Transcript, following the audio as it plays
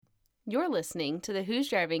You're listening to the Who's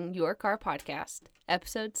Driving Your Car podcast,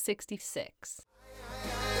 episode 66.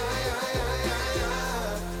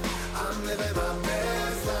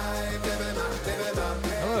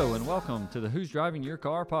 Hello and welcome to the Who's Driving Your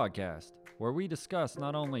Car podcast, where we discuss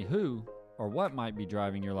not only who or what might be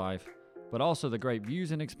driving your life, but also the great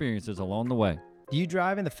views and experiences along the way. Do you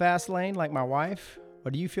drive in the fast lane like my wife,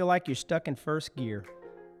 or do you feel like you're stuck in first gear?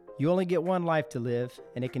 You only get one life to live,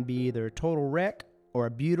 and it can be either a total wreck or a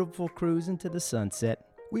beautiful cruise into the sunset.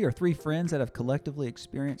 We are three friends that have collectively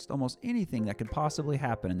experienced almost anything that could possibly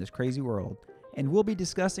happen in this crazy world. And we'll be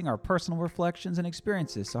discussing our personal reflections and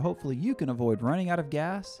experiences, so hopefully you can avoid running out of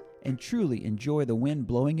gas and truly enjoy the wind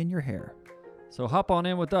blowing in your hair. So hop on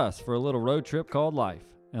in with us for a little road trip called life,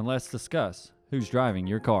 and let's discuss who's driving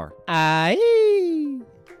your car. Aye.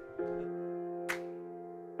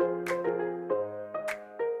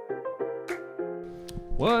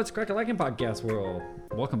 What's crack-a-lackin' podcast world?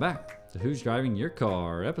 Welcome back to Who's Driving Your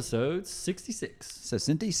Car, episode 66.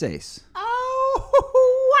 66.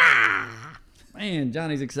 Oh, wow. Man,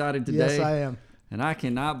 Johnny's excited today. Yes, I am. And I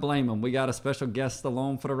cannot blame him. We got a special guest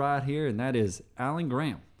along for the ride here, and that is Alan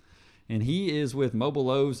Graham. And he is with Mobile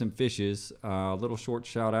Loaves and Fishes. A little short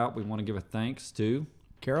shout out. We want to give a thanks to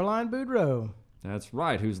Caroline Boudreaux. That's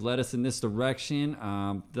right, who's led us in this direction.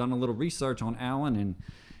 Done a little research on Alan and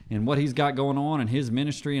what he's got going on in his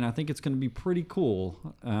ministry, and I think it's going to be pretty cool.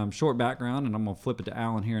 Short background, and I'm going to flip it to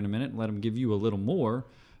Alan here in a minute and let him give you a little more.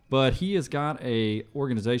 But he has got a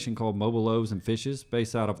organization called Mobile Loaves and Fishes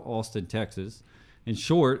based out of Austin, Texas. In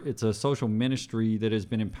short, it's a social ministry that has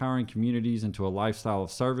been empowering communities into a lifestyle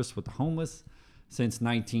of service with the homeless since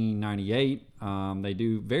 1998. They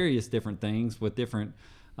do various different things with different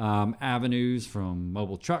avenues, from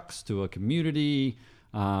mobile trucks to a community,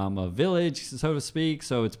 a village, so to speak.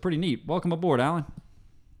 So it's pretty neat. Welcome aboard, Alan.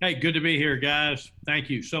 Hey, good to be here, guys. Thank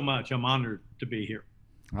you so much. I'm honored to be here.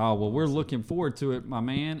 Oh, well, we're looking forward to it, my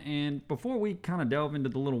man. And before we kind of delve into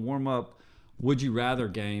the little warm-up Would You Rather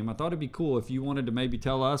game, I thought it'd be cool if you wanted to maybe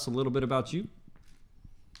tell us a little bit about you.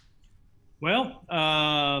 Well,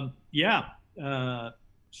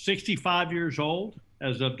 65 years old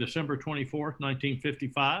as of December 24th,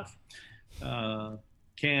 1955.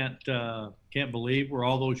 Can't believe where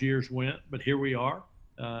all those years went, but here we are.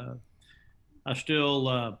 I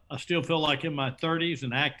still feel like in my 30s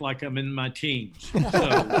and act like I'm in my teens.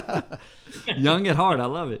 So, young at heart, I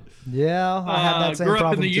love it. Yeah, I had that same grew up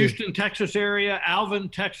problem in the too. Houston, Texas area, Alvin,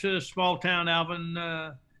 Texas, small town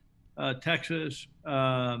Alvin, Texas.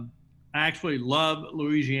 I actually love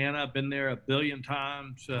Louisiana. I've been there a billion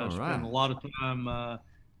times. Spent a lot of time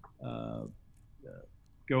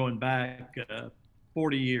going back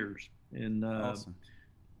 40 years in Awesome.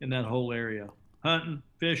 in that whole area. Hunting,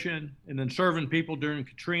 fishing, and then serving people during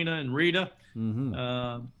Katrina and Rita,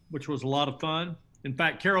 which was a lot of fun. In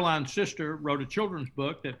fact, Caroline's sister wrote a children's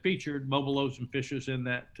book that featured Mobile Loaves and Fishes in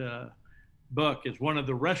that book as one of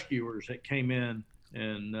the rescuers that came in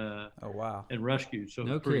and and rescued. So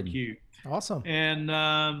No it's pretty kidding. cute. Awesome.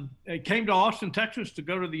 And it came to Austin, Texas to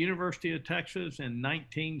go to the University of Texas in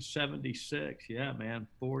 1976. Yeah, man,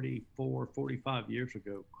 45 years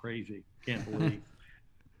ago. Crazy. Can't believe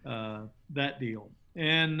that deal.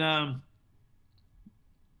 And,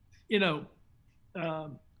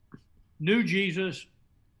 knew Jesus,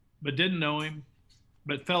 but didn't know him,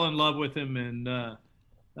 but fell in love with him in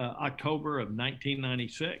October of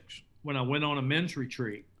 1996 when I went on a men's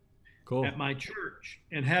retreat at my church.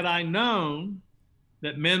 And had I known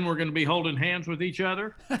that men were going to be holding hands with each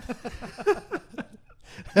other,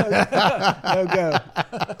 No go.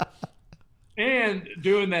 and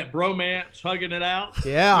doing that bromance, hugging it out.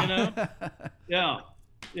 Yeah.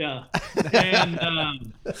 Yeah.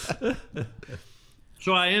 And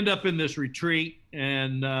so I end up in this retreat,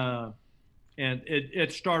 and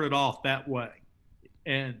it started off that way.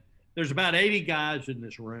 And there's about 80 guys in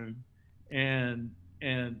this room, and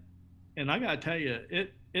I got to tell you,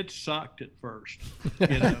 it sucked at first,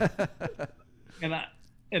 and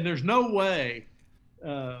there's no way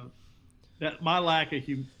that my lack of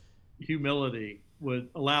humility would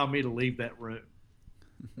allow me to leave that room.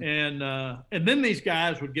 And then these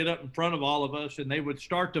guys would get up in front of all of us, and they would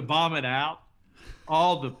start to vomit out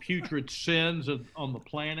all the putrid sins on the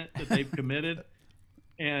planet that they've committed.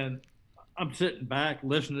 And I'm sitting back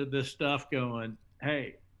listening to this stuff going,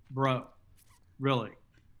 hey, bro, really,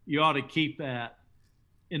 you ought to keep that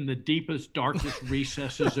in the deepest, darkest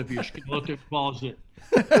recesses of your skeleton closet.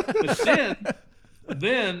 But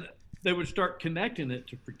then they would start connecting it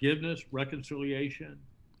to forgiveness, reconciliation,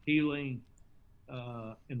 healing,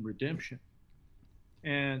 and redemption.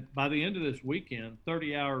 And by the end of this weekend,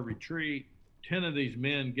 30-hour retreat, 10 of these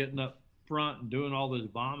men getting up front and doing all this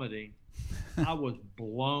vomiting, I was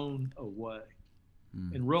blown away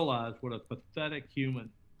and realized what a pathetic human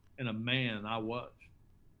and a man I was.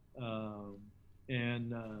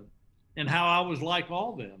 And how I was like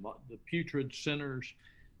all them, the putrid sinners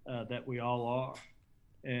that we all are.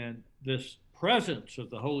 And this presence of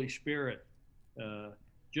the Holy Spirit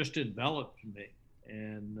just enveloped me.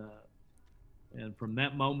 And from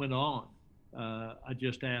that moment on, I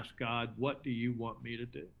just asked God, what do you want me to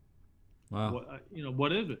do? Wow.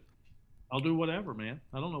 What is it? I'll do whatever, man.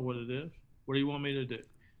 I don't know what it is. What do you want me to do?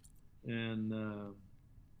 And,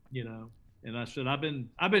 and I said, I've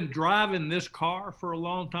been driving this car for a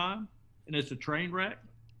long time, and it's a train wreck.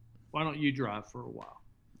 Why don't you drive for a while?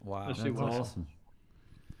 Wow. Let's see That's what awesome.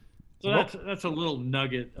 So that's a little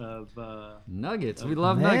nugget of Nuggets. We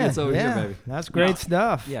love Man, nuggets over here, baby. That's great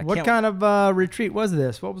stuff. Yeah, what kind of retreat was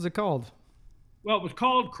this? What was it called? Well, it was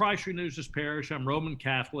called Christ Renews His Parish. I'm Roman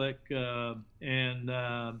Catholic, but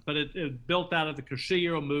it built out of the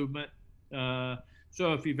Cursillo movement.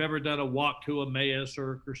 So if you've ever done a walk to Emmaus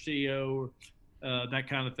or Cursillo, that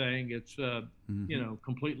kind of thing, it's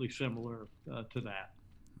completely similar to that.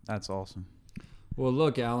 That's awesome. Well,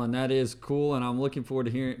 look, Alan, that is cool, and I'm looking forward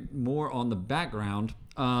to hearing more on the background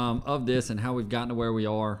of this and how we've gotten to where we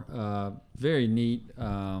are. Very neat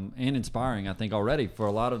and inspiring, I think, already for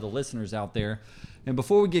a lot of the listeners out there. And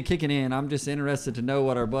before we get kicking in, I'm just interested to know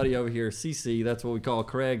what our buddy over here, CC, that's what we call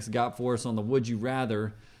Craig's, got for us on the Would You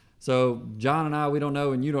Rather. So John and I, we don't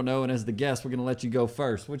know, and you don't know, and as the guest, we're going to let you go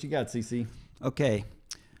first. What you got, CC? Okay.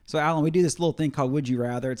 So, Alan, we do this little thing called Would You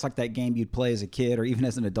Rather. It's like that game you'd play as a kid or even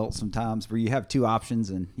as an adult sometimes where you have two options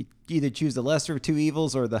and you either choose the lesser of two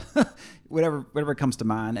evils or the whatever comes to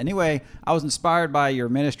mind. Anyway, I was inspired by your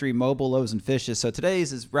ministry, Mobile Loaves and Fishes. So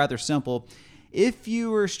today's is rather simple. If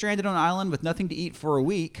you were stranded on an island with nothing to eat for a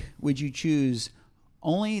week, would you choose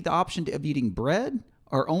only the option of eating bread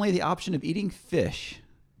or only the option of eating fish?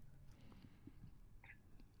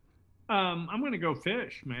 I'm going to go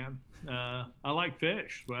fish, man. I like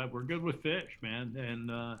fish. We're good with fish, man.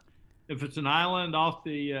 And if it's an island off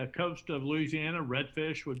the coast of Louisiana,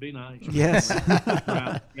 redfish would be nice. Yes.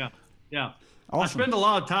 Yeah. Awesome. I spend a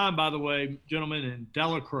lot of time, by the way, gentlemen, in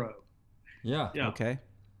Delacroix. Yeah. Okay.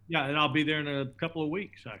 Yeah, and I'll be there in a couple of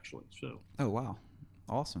weeks, actually. So. Oh, wow.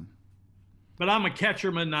 Awesome. But I'm a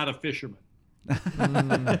catcherman, not a fisherman.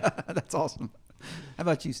 That's awesome. How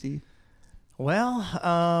about you, Steve?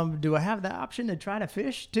 Well, do I have the option to try to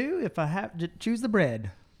fish too if I have to choose the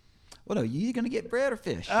bread? Well, no, you going to get bread or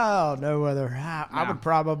fish? Oh, no other. I would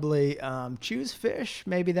probably choose fish.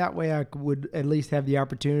 Maybe that way I would at least have the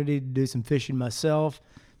opportunity to do some fishing myself.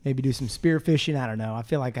 Maybe do some spear fishing. I don't know. I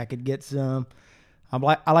feel like I could get some.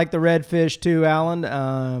 I like the redfish too, Alan,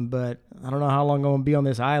 but I don't know how long I'm going to be on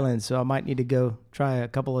this island, so I might need to go try a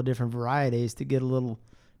couple of different varieties to get a little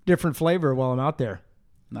different flavor while I'm out there.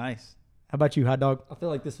 Nice. How about you, hot dog? I feel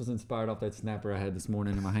like this was inspired off that snapper I had this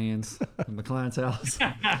morning in my hands in my client's house.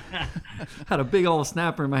 Had a big old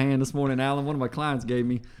snapper in my hand this morning, Alan. One of my clients gave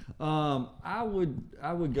me. I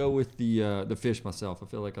would go with the fish myself. I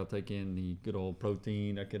feel like I'll take in the good old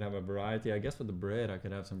protein. I could have a variety. I guess with the bread, I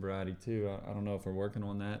could have some variety too. I don't know if we're working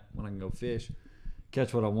on that when I can go fish,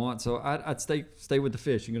 catch what I want. So I'd stay with the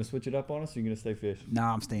fish. You gonna switch it up on us? Or you gonna stay fish? No,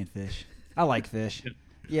 I'm staying fish. I like fish.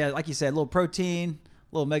 Yeah, like you said, a little protein.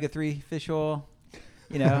 Little omega-3 fish oil,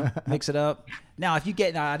 mix it up. Now, if you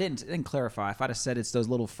get, I didn't clarify. If I'd have said it's those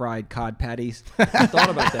little fried cod patties, I thought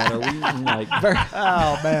about that. Are we like?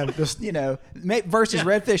 Oh man, just versus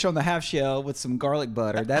redfish on the half shell with some garlic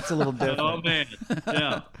butter. That's a little different. Oh man,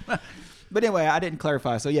 yeah. But anyway, I didn't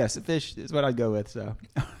clarify. So yes, fish is what I'd go with. So.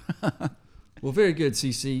 Well, very good,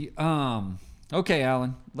 CC. Okay,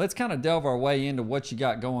 Alan, let's kind of delve our way into what you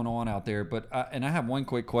got going on out there. But and I have one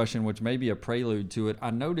quick question, which may be a prelude to it. I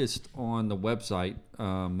noticed on the website,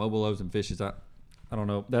 Mobile Loaves and Fishes, I don't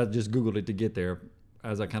know, that just Googled it to get there,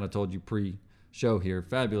 as I kind of told you pre-show here.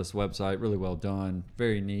 Fabulous website, really well done,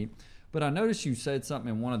 very neat. But I noticed you said something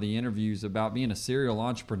in one of the interviews about being a serial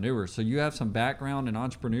entrepreneur. So you have some background in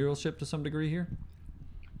entrepreneurship to some degree here?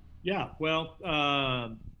 Yeah, well,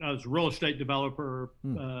 I was a real estate developer.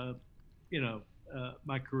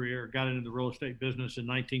 My career, got into the real estate business in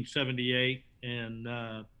 1978. And,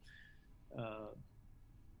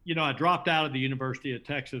 I dropped out of the University of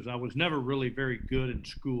Texas. I was never really very good in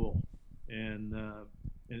school. And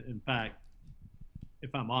in fact,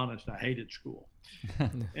 if I'm honest, I hated school.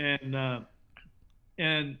 And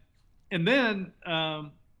then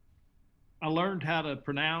I learned how to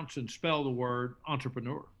pronounce and spell the word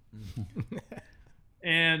entrepreneur.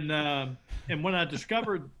 And when I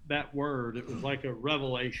discovered that word, it was like a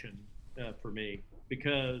revelation for me,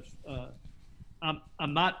 because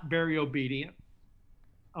I'm not very obedient.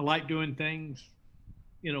 I like doing things,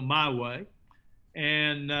 my way,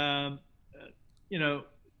 and that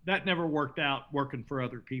never worked out working for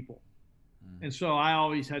other people. And so I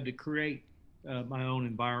always had to create my own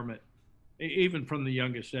environment, even from the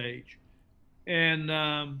youngest age.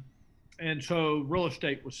 And so real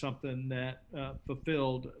estate was something that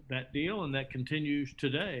fulfilled that deal, and that continues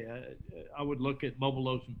today. I would look at Mobile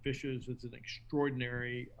Loaves and Fishes as an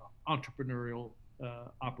extraordinary entrepreneurial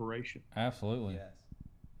operation. Absolutely. Yes.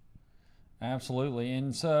 Absolutely.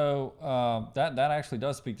 And so that actually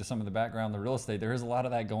does speak to some of the background of the real estate. There is a lot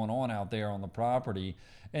of that going on out there on the property.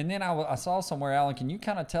 And then I saw somewhere, Alan, can you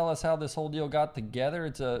kind of tell us how this whole deal got together?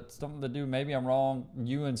 It's something to do, maybe I'm wrong,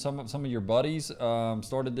 you and some of your buddies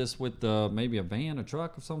started this with maybe a van, a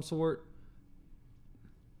truck of some sort?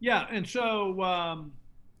 Yeah, and so,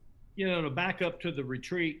 to back up to the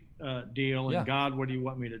retreat deal and God, what do you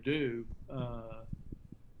want me to do?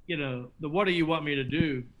 The what do you want me to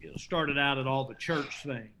do started out at all the church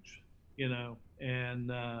things, and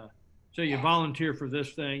so you volunteer for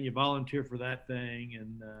this thing, you volunteer for that thing,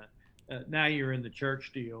 and now you're in the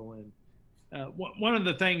church deal. And one of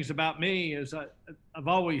the things about me is I've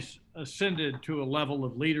always ascended to a level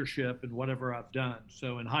of leadership in whatever I've done.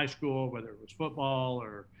 So in high school, whether it was football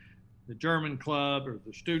or the German club or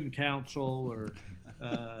the student council or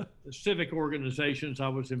the civic organizations I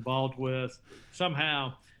was involved with,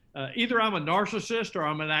 somehow either I'm a narcissist or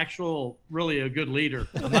I'm really a good leader.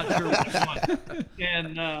 I'm not sure which one.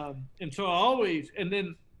 And so I always, and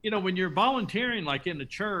then, when you're volunteering, like in the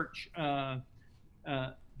church,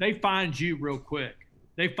 they find you real quick.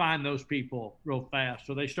 They find those people real fast.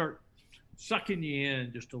 So they start sucking you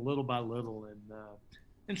in just a little by little.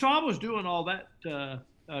 And so I was doing all that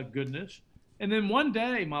goodness. And then one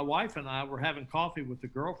day, my wife and I were having coffee with a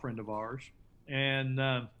girlfriend of ours.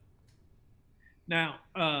 And now,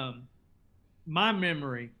 my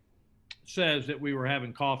memory says that we were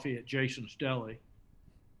having coffee at Jason's Deli.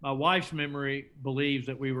 My wife's memory believes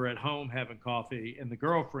that we were at home having coffee, and the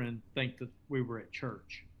girlfriend thinks that we were at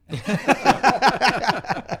church.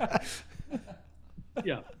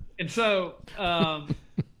 Yeah. And so,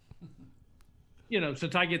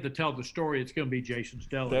 since I get to tell the story, it's going to be Jason's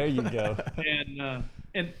Deli. There you go.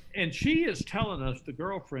 And she is telling us, the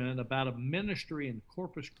girlfriend, about a ministry in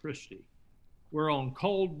Corpus Christi where on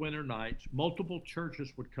cold winter nights, multiple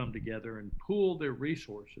churches would come together and pool their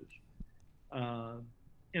resources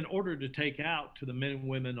in order to take out to the men and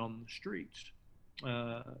women on the streets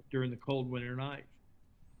during the cold winter nights.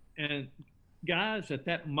 And guys, at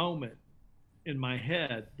that moment in my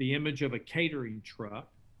head, the image of a catering truck,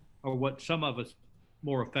 or what some of us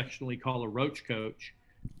more affectionately call a roach coach,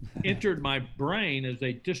 entered my brain as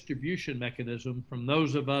a distribution mechanism from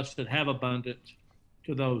those of us that have abundance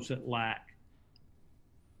to those that lack.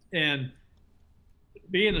 And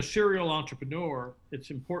being a serial entrepreneur,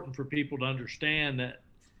 it's important for people to understand that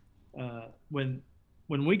when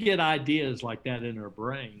we get ideas like that in our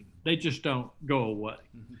brain, they just don't go away.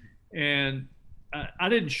 Mm-hmm. And I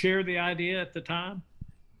didn't share the idea at the time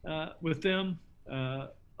with them.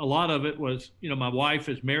 A lot of it was, my wife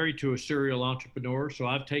is married to a serial entrepreneur, so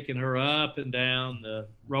I've taken her up and down the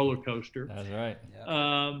roller coaster. That's right.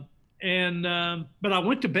 Yeah. But I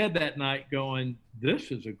went to bed that night going,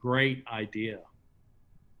 this is a great idea.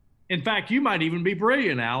 In fact, you might even be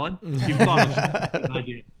brilliant, Alan. You thought of an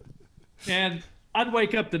idea. And I'd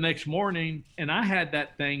wake up the next morning and I had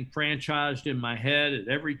that thing franchised in my head at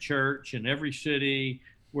every church in every city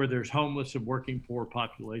where there's homeless and working poor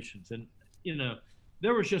populations. And,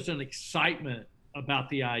 there was just an excitement about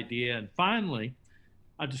the idea. And finally,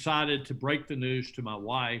 I decided to break the news to my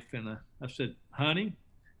wife. And I said, honey,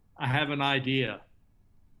 I have an idea.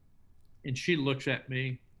 And she looks at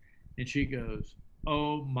me and she goes,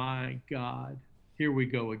 oh my God, here we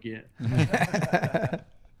go again.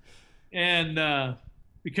 And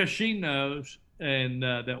because she knows and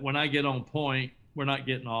that when I get on point, we're not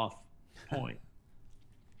getting off point.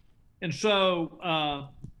 And so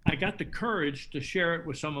I got the courage to share it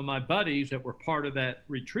with some of my buddies that were part of that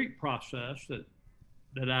retreat process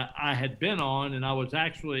that I had been on. And I was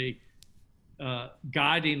actually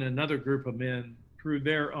guiding another group of men through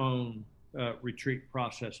their own retreat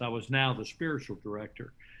process. I was now the spiritual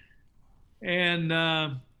director. And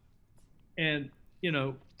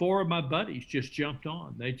 4 of my buddies just jumped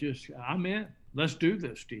on. I'm in. Let's do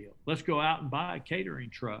this deal. Let's go out and buy a catering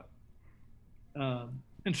truck.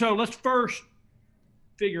 And so let's first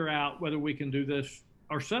figure out whether we can do this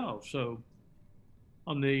ourselves. So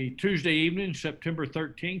on the Tuesday evening, September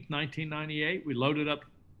 13th, 1998, we loaded up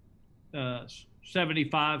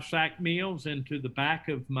 75 sack meals into the back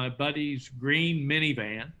of my buddy's green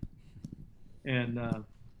minivan. And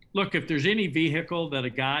look, if there's any vehicle that a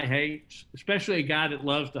guy hates, especially a guy that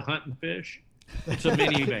loves to hunt and fish, it's a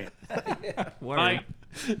minivan. Right?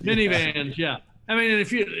 Minivans, yeah. I mean,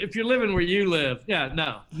 if you're living where you live,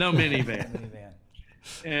 no minivan.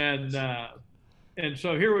 And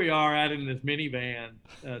so here we are out in this minivan,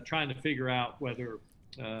 trying to figure out whether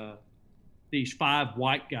these 5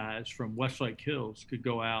 white guys from Westlake Hills could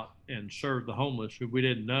go out and serve the homeless who we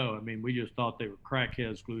didn't know. I mean, we just thought they were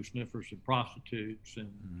crackheads, glue sniffers, and prostitutes,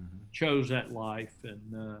 and chose that life.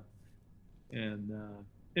 And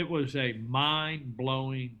it was a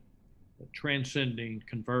mind-blowing, transcending,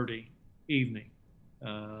 converting evening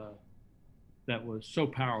that was so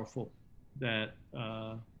powerful that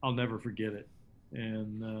I'll never forget it.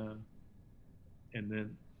 And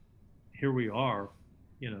then here we are,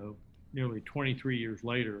 nearly 23 years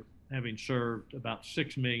later, having served about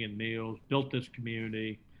 6 million meals, built this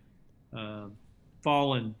community,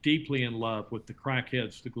 fallen deeply in love with the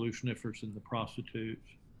crackheads, the glue sniffers, and the prostitutes,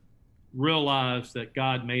 realized that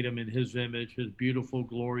God made them in his image, his beautiful,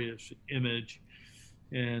 glorious image,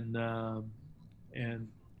 and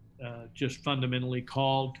just fundamentally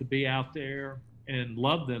called to be out there and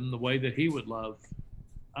love them the way that he would love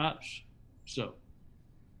us. So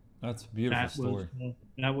that's a beautiful story.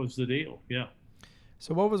 That was the deal. Yeah.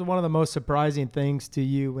 So what was one of the most surprising things to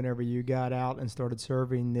you whenever you got out and started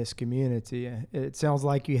serving this community? It sounds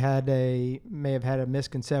like you may have had a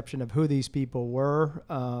misconception of who these people were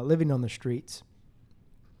living on the streets.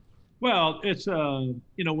 Well, it's,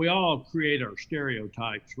 we all create our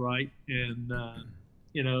stereotypes, right? And,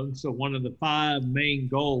 so one of the 5 main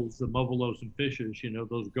goals of Mobile Loaves and Fishes,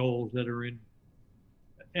 those goals that are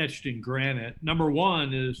etched in granite. Number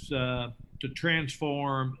 1 is to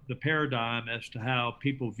transform the paradigm as to how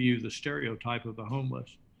people view the stereotype of the homeless.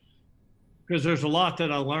 Because there's a lot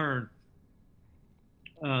that I learned.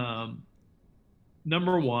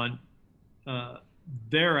 Number 1,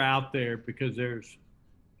 they're out there because there's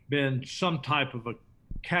been some type of a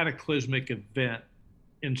cataclysmic event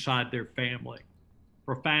inside their family,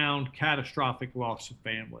 profound, catastrophic loss of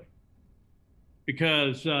family.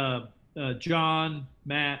 Because John,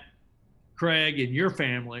 Matt, Craig, and your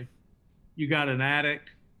family, you got an addict,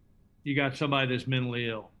 you got somebody that's mentally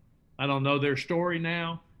ill. I don't know their story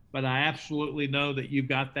now, but I absolutely know that you've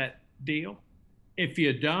got that deal. If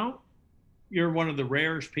you don't, you're one of the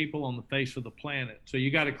rarest people on the face of the planet. So you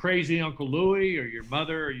got a crazy Uncle Louie, or your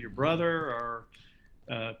mother, or your brother, or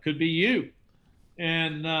could be you.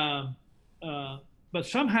 And but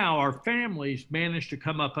somehow our families managed to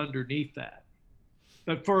come up underneath that.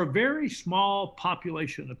 But for a very small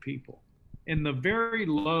population of people, in the very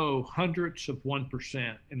low hundredths of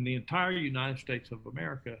 1% in the entire United States of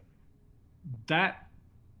America, that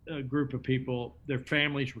group of people, their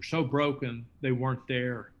families were so broken, they weren't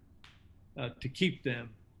there to keep them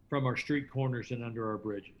from our street corners and under our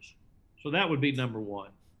bridges. So that would be number 1.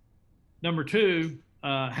 Number 2,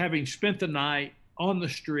 having spent the night on the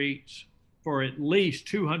streets for at least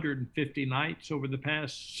 250 nights over the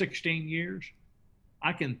past 16 years,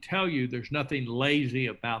 I can tell you there's nothing lazy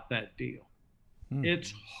about that deal.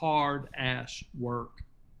 It's hard ass work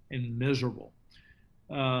and miserable.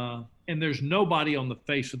 And there's nobody on the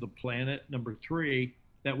face of the planet, number 3,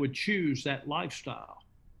 that would choose that lifestyle.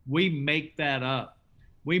 We make that up.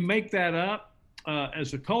 We make that up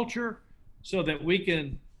as a culture so that we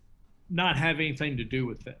can not have anything to do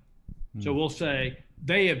with them. So we'll say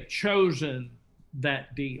they have chosen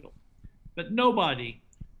that deal, but nobody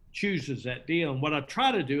chooses that deal. And what I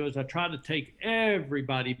try to do is I try to take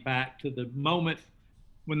everybody back to the moment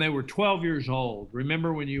when they were 12 years old.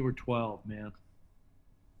 Remember when you were 12, man.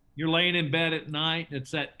 You're laying in bed at night.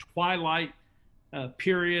 It's that twilight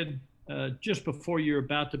period just before you're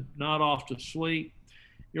about to nod off to sleep.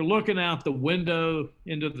 You're looking out the window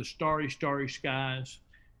into the starry, starry skies,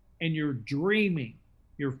 and you're dreaming.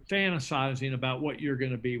 You're fantasizing about what you're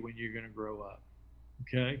going to be when you're going to grow up.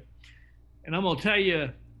 Okay? And I'm going to tell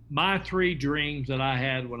you my 3 dreams that I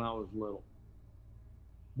had when I was little.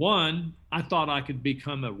 1, I thought I could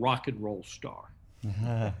become a rock and roll star.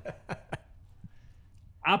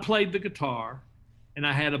 I played the guitar and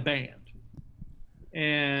I had a band.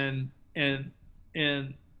 And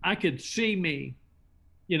I could see me,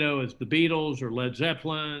 as the Beatles or Led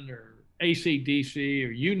Zeppelin or AC/DC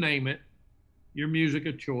or you name it, your music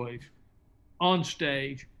of choice, on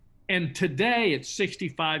stage. And today at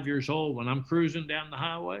 65 years old, when I'm cruising down the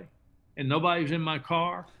highway and nobody's in my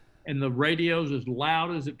car and the radio's as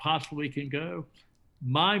loud as it possibly can go,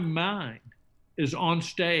 my mind is on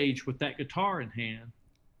stage with that guitar in hand,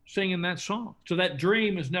 singing that song. So that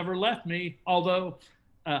dream has never left me, although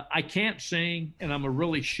I can't sing and I'm a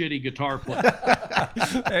really shitty guitar player.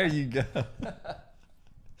 There you go.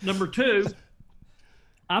 Number two,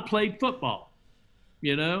 I played football,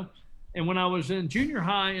 you know, and when I was in junior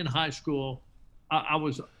high and high school, I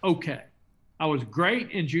was okay. I was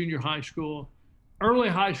great in junior high school. Early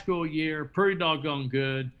high school year, pretty doggone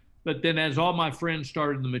good. But then as all my friends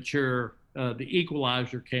started to mature, the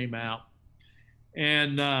equalizer came out.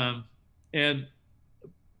 And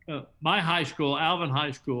my high school, Alvin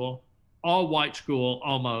High School, all white school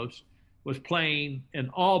almost, was playing an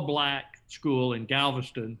all black school in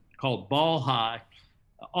Galveston called Ball High,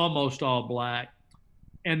 almost all black.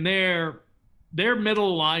 And their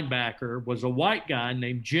middle linebacker was a white guy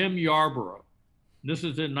named Jim Yarborough. This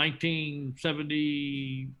is in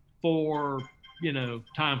 1974,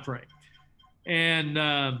 time frame.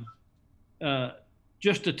 And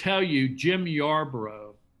just to tell you, Jim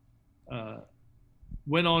Yarborough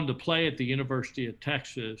went on to play at the University of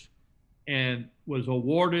Texas and was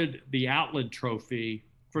awarded the Outland Trophy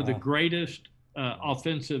for the greatest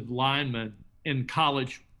offensive lineman in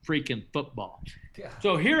college freaking football.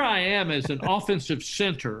 So here I am as an offensive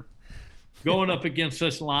center going up against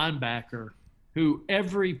this linebacker who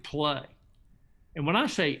every play, and when I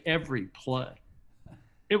say every play,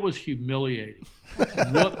 it was humiliating.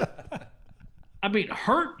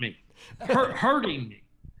 Hurting me.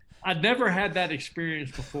 I'd never had that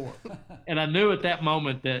experience before. And I knew at that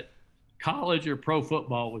moment that college or pro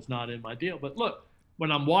football was not in my deal. But look, when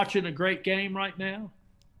I'm watching a great game right now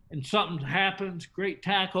and something happens, great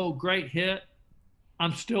tackle, great hit,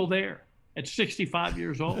 I'm still there at 65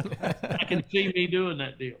 years old. I can see me doing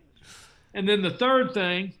that deal. And then the third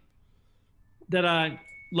thing that I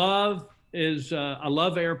love is I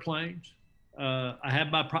love airplanes. I have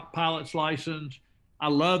my pilot's license. I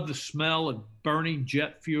love the smell of burning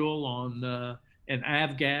jet fuel on and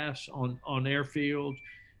avgas on airfields.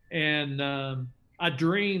 And I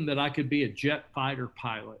dreamed that I could be a jet fighter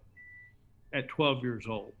pilot at 12 years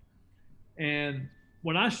old. And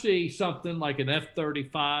when I see something like an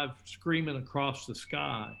F-35 screaming across the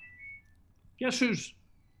sky, guess who's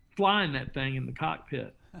flying that thing in the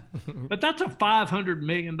cockpit? But that's a $500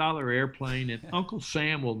 million airplane, and Uncle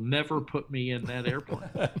Sam will never put me in that airplane,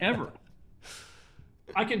 ever.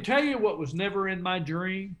 I can tell you what was never in my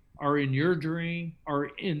dream or in your dream or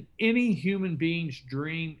in any human being's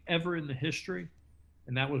dream ever in the history,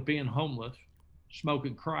 and that was being homeless,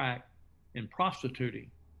 smoking crack, and prostituting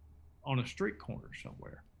on a street corner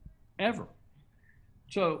somewhere, ever.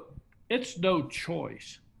 So it's no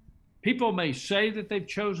choice. People may say that they've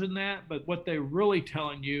chosen that, but what they're really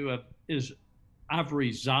telling you is I've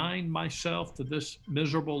resigned myself to this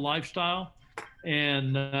miserable lifestyle,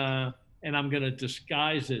 and I'm going to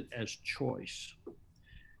disguise it as choice.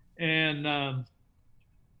 And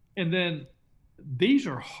then these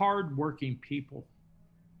are hardworking people.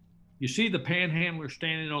 You see the panhandler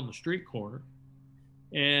standing on the street corner,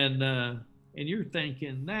 and you're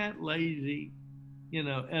thinking that lazy,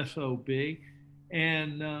 SOB,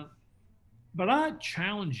 and but I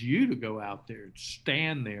challenge you to go out there and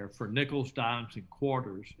stand there for nickels, dimes, and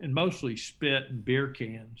quarters, and mostly spit and beer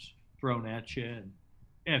cans thrown at you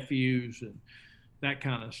and FUs and that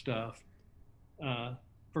kind of stuff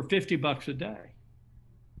for $50 a day.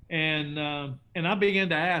 And I began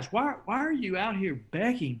to ask, why are you out here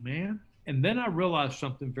begging, man? And then I realized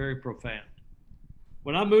something very profound.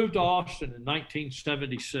 When I moved to Austin in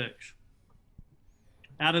 1976,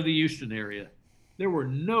 out of the Houston area, there were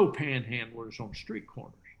no panhandlers on street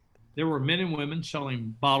corners. There were men and women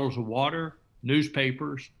selling bottles of water,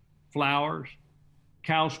 newspapers, flowers,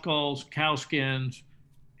 cow skulls, cow skins,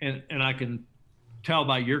 and I can tell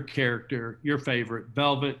by your character, your favorite,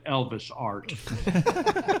 Velvet Elvis art.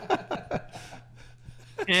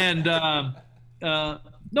 And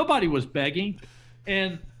nobody was begging,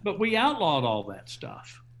 but we outlawed all that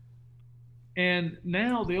stuff. And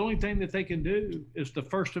now the only thing that they can do is the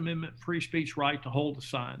First Amendment free speech right to hold a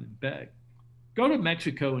sign and beg. Go to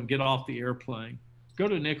Mexico and get off the airplane. Go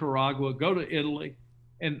to Nicaragua, go to Italy,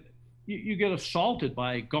 and you get assaulted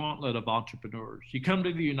by a gauntlet of entrepreneurs. You come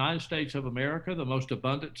to the United States of America, the most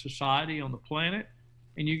abundant society on the planet,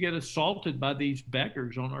 and you get assaulted by these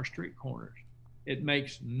beggars on our street corners. It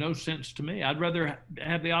makes no sense to me. I'd rather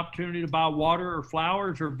have the opportunity to buy water or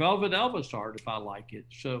flowers or Velvet Elvis art if I like it.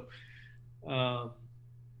 So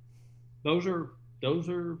those are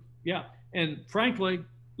yeah. And frankly,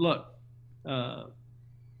 look,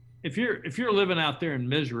 if you're living out there in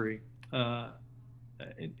misery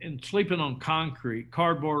and sleeping on concrete,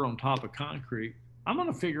 cardboard on top of concrete, I'm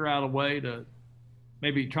going to figure out a way to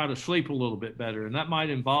maybe try to sleep a little bit better. And that might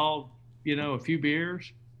involve, a few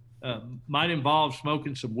beers, might involve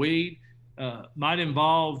smoking some weed, might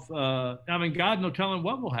involve, God, no telling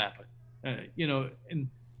what will happen, and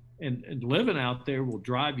living out there will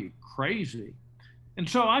drive you crazy. And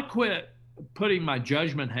so I quit putting my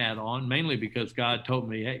judgment hat on, mainly because God told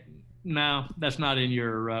me, hey, no, that's not in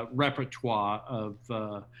your repertoire of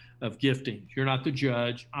giftings. You're not the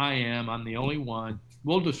judge. I am. I'm the only one.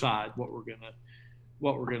 We'll decide what we're gonna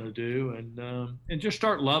do, and just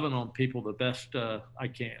start loving on people the best I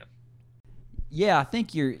can. Yeah, I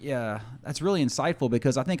think that's really insightful,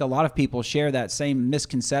 because I think a lot of people share that same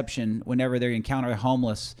misconception whenever they encounter a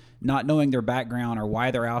homeless, not knowing their background or why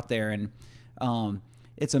they're out there. And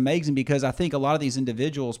it's amazing, because I think a lot of these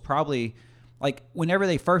individuals probably, like, whenever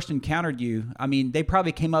they first encountered you, they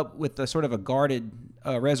probably came up with a sort of a guarded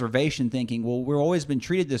reservation, thinking, well, we've always been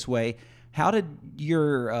treated this way. How did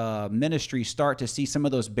your ministry start to see some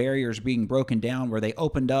of those barriers being broken down, where they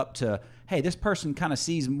opened up to, hey, this person kind of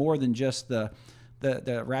sees more than just the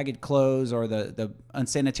ragged clothes or the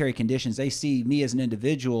unsanitary conditions. They see me as an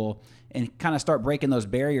individual, and kind of start breaking those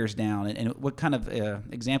barriers down. And what kind of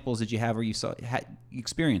examples did you have where you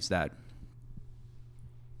experienced that?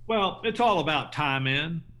 Well, it's all about time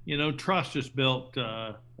in. Trust is built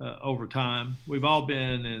over time. We've all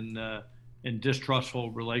been in distrustful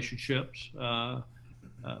relationships in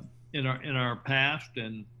our past,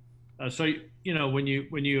 and so when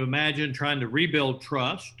you imagine trying to rebuild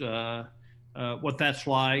trust, what that's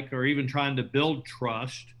like, or even trying to build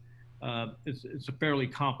trust, it's a fairly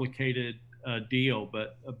complicated deal.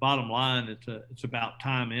 But bottom line, it's about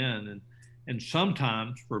time in, and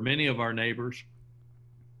sometimes for many of our neighbors,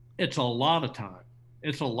 it's a lot of time,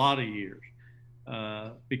 it's a lot of years,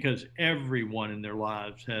 because everyone in their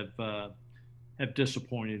lives have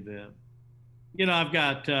disappointed them. I've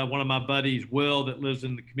got one of my buddies, Will, that lives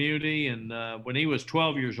in the community, and when he was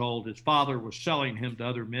 12 years old, his father was selling him to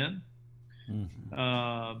other men.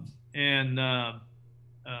 Mm-hmm. And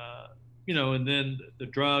then the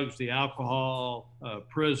drugs, the alcohol,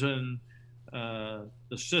 prison,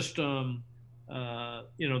 the system,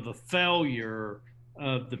 the failure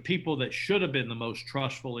of the people that should have been the most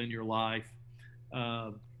trustful in your life,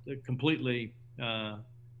 completely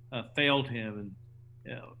failed him.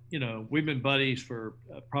 And we've been buddies for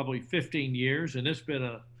probably 15 years, and it's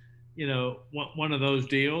been one of those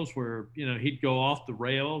deals where he'd go off the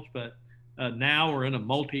rails. But now we're in a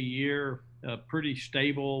multi-year, pretty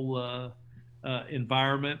stable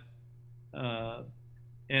environment,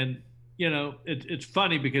 and it's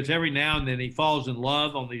funny, because every now and then he falls in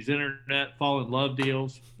love on these internet fall in love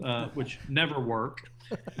deals, which never work.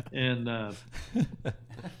 And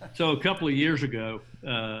so a couple of years ago,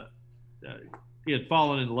 he had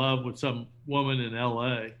fallen in love with some woman in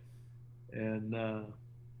LA, and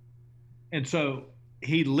so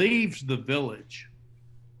he leaves the village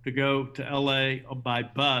to go to LA by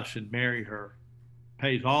bus and marry her,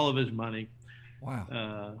 pays all of his money.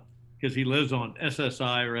 Wow. Because he lives on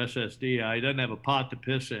SSI or SSDI. He doesn't have a pot to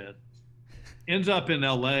piss in. Ends up in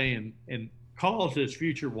LA and calls his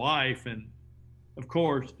future wife, and of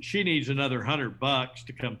course she needs another $100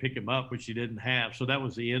 to come pick him up, which she didn't have. So that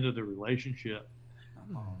was the end of the relationship.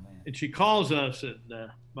 Oh, man. And she calls us, and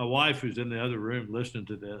my wife, who's in the other room listening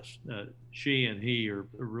to this, she and he are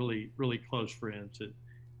really, really close friends. And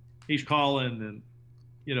he's calling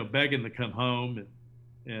and begging to come home,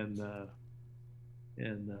 and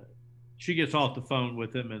she gets off the phone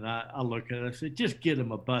with him, and I look at her, I said, just get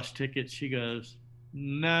him a bus ticket. She goes,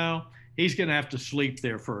 no, he's going to have to sleep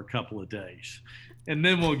there for a couple of days, and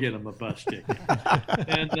then we'll get him a bus ticket.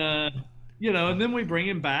 And and then we bring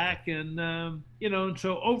him back, and and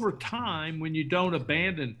so over time, when you don't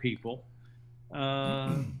abandon people,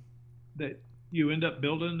 that you end up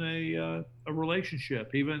building a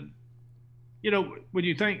relationship. Even when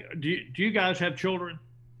you think, do you guys have children?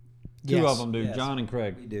 Two of them do. Yes. John and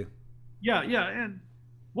Craig. We do. Yeah. And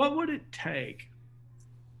what would it take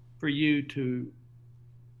for you to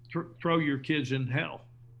throw your kids in hell?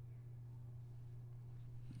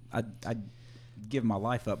 I'd give my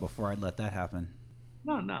life up before I'd let that happen.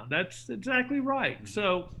 No, that's exactly right.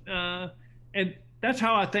 So, and that's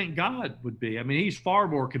how I think God would be. I mean, he's far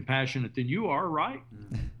more compassionate than you are, right?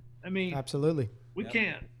 I mean, absolutely. We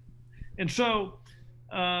can't. And so,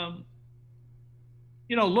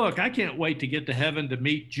 look, I can't wait to get to heaven to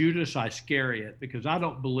meet Judas Iscariot, because I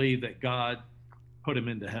don't believe that God put him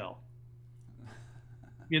into hell.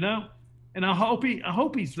 And I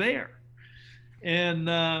hope he's there. And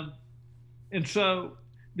so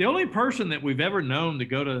the only person that we've ever known to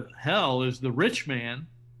go to hell is the rich man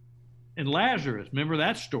and Lazarus. Remember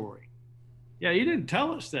that story? Yeah, he didn't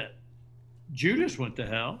tell us that Judas went to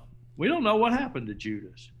hell. We don't know what happened to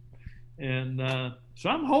Judas. And so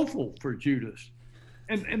I'm hopeful for Judas.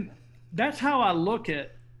 And that's how I look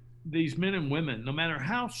at these men and women, no matter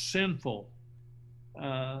how sinful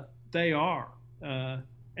they are.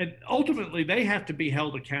 And ultimately, they have to be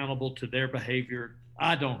held accountable to their behavior.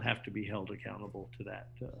 I don't have to be held accountable to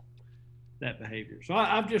that behavior. So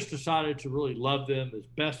I've just decided to really love them as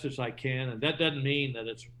best as I can. And that doesn't mean that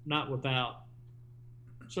it's not without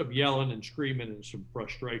some yelling and screaming and some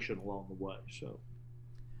frustration along the way. So,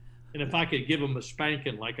 and if I could give them a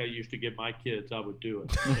spanking like I used to give my kids, I would do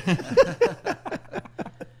it.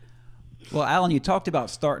 Well, Alan, you talked about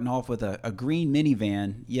starting off with a green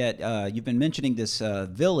minivan, yet you've been mentioning this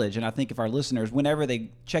village, and I think if our listeners, whenever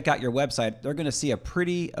they check out your website, they're going to see a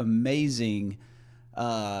pretty amazing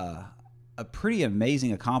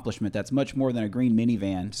accomplishment that's much more than a green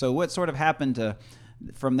minivan. So what sort of happened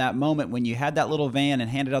from that moment when you had that little van and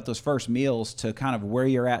handed out those first meals to kind of where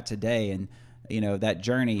you're at today, and that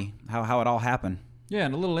journey, how it all happened? Yeah,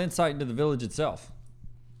 and a little insight into the village itself.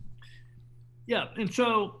 Yeah, and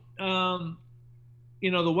so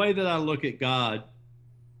the way that I look at God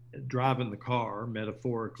driving the car,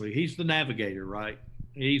 metaphorically, he's the navigator, right?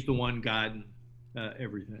 He's the one guiding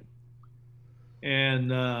everything.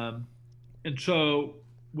 And so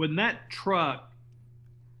when that truck,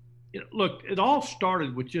 look, it all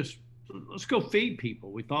started with just, let's go feed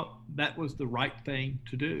people. We thought that was the right thing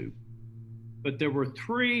to do. But there were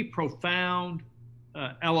three profound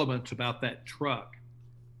elements about that truck.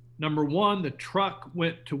 Number one, the truck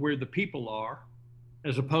went to where the people are,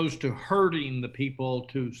 as opposed to herding the people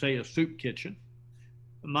to, say, a soup kitchen.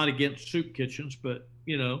 I'm not against soup kitchens, but,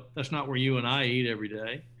 that's not where you and I eat every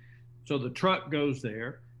day. So the truck goes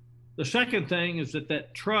there. The second thing is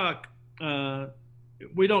that truck,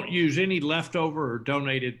 we don't use any leftover or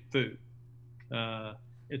donated food.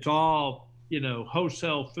 It's all,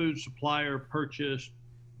 wholesale food supplier purchased,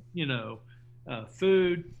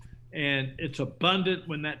 food. And it's abundant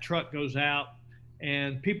when that truck goes out,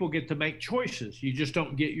 and people get to make choices. You just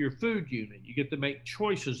don't get your food unit. You get to make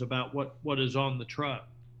choices about what is on the truck.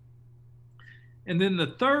 And then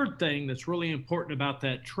the third thing that's really important about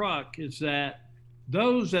that truck is that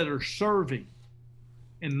those that are serving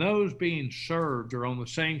and those being served are on the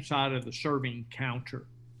same side of the serving counter,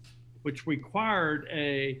 which required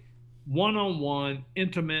a one-on-one,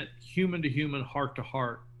 intimate, human-to-human,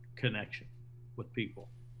 heart-to-heart connection with people.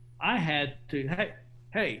 I had to,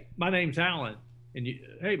 hey, my name's Alan, and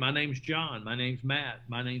hey, my name's John, my name's Matt,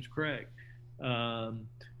 my name's Craig. And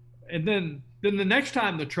then the next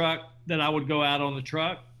time that I would go out on the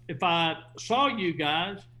truck, if I saw you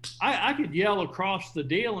guys, I could yell across the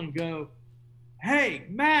deal and go, hey,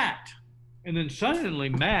 Matt. And then suddenly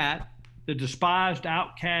Matt, the despised,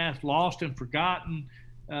 outcast, lost and forgotten,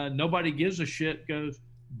 nobody gives a shit, goes,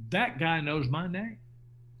 that guy knows my name.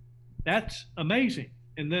 That's amazing.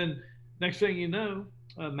 And then next thing you know,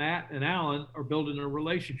 Matt and Alan are building a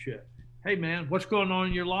relationship. Hey, man, what's going on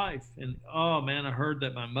in your life? And, oh, man, I heard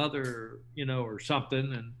that my mother, or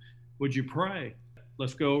something, and would you pray?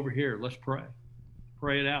 Let's go over here. Let's pray.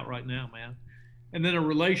 Pray it out right now, man. And then a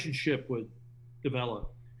relationship would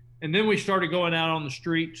develop. And then we started going out on the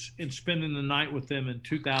streets and spending the night with them in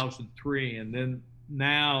 2003. And then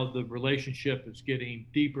now the relationship is getting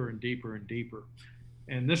deeper and deeper and deeper.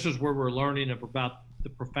 And this is where we're learning about the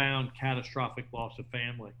profound catastrophic loss of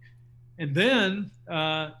family. And then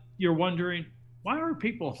you're wondering, why are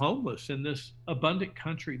people homeless in this abundant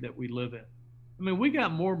country that we live in? I mean, we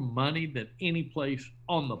got more money than any place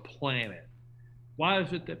on the planet. Why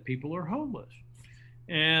is it that people are homeless?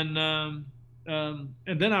 And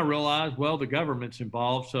then I realized, well, the government's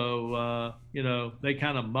involved, so they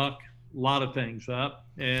kind of muck a lot of things up.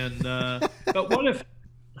 And but what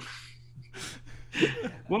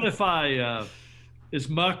if I is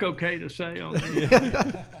muck okay to say on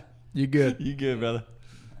there? You good? You good, brother?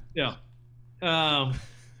 Yeah.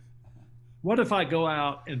 What if I go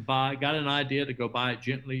out and got an idea to go buy a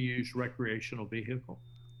gently used recreational vehicle,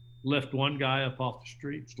 lift one guy up off the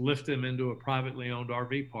streets, lift him into a privately owned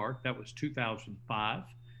RV park. That was 2005.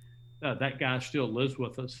 That guy still lives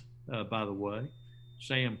with us, by the way,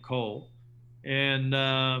 Sam Cole. And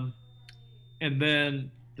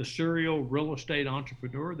then the serial real estate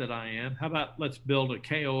entrepreneur that I am, how about let's build a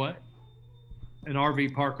KOA, an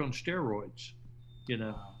RV park on steroids,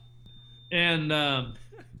 and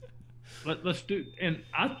let's do. And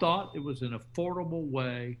I thought it was an affordable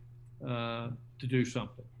way to do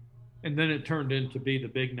something, and then it turned into be the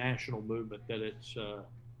big national movement that it's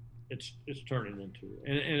turning into,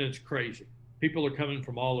 and it's crazy. People are coming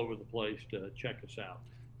from all over the place to check us out.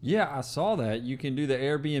 Yeah, I saw that. You can do the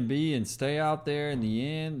Airbnb and stay out there in the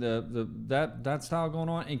end. That style going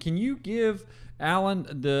on. And can you give Alan,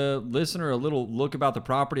 the listener, a little look about the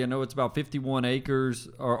property? I know it's about 51 acres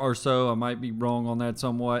or so. I might be wrong on that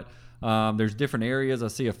somewhat. There's different areas. I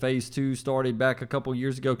see a phase 2 started back a couple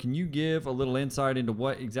years ago. Can you give a little insight into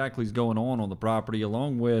what exactly is going on the property,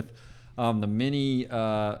 along with the many,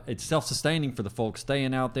 it's self-sustaining for the folks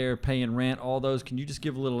staying out there, paying rent, all those. Can you just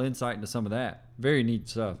give a little insight into some of that? Very neat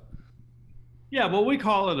stuff. Yeah, well, we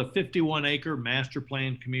call it a 51-acre master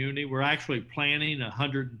plan community. We're actually planning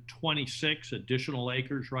 126 additional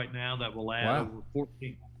acres right now that will add over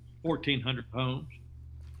 1,400 homes.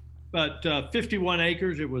 But 51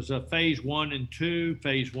 acres, it was phase 1 and 2.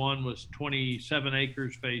 Phase 1 was 27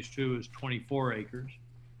 acres. Phase 2 is 24 acres.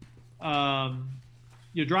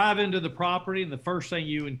 You drive into the property, and the first thing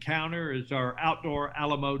you encounter is our outdoor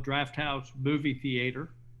Alamo Drafthouse movie theater,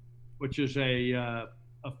 which is a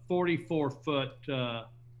 44-foot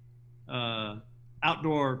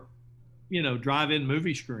outdoor, drive-in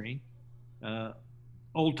movie screen,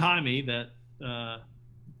 old-timey, that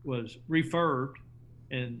was refurbed,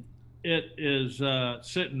 and it is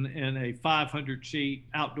sitting in a 500-seat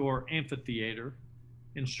outdoor amphitheater.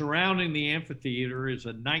 And surrounding the amphitheater is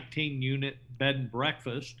a 19-unit bed and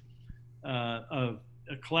breakfast of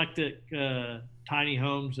eclectic tiny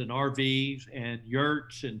homes and RVs and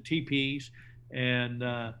yurts and teepees. And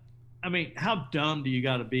I mean, how dumb do you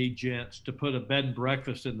got to be, gents, to put a bed and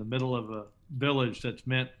breakfast in the middle of a village that's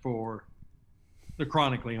meant for the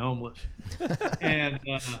chronically homeless? and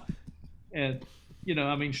I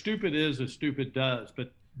mean, stupid is as stupid does,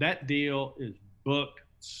 but that deal is booked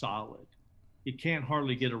solid. You can't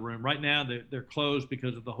hardly get a room. Right now, they're closed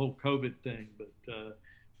because of the whole COVID thing, but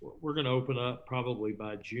we're going to open up probably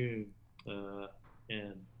by June. And,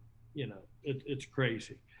 it's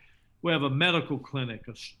crazy. We have a medical clinic,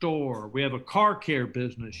 a store. We have a car care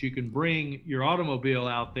business. You can bring your automobile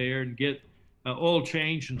out there and get oil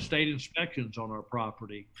change and state inspections on our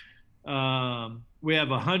property. We have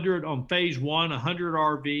 100 on phase 1, 100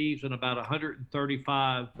 RVs and about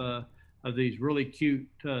 135 of these really cute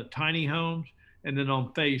tiny homes. And then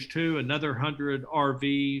on phase 2, another 100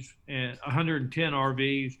 RVs and 110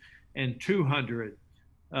 RVs and 200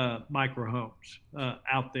 micro homes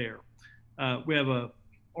out there. We have a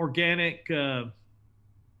organic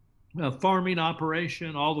farming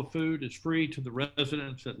operation. All the food is free to the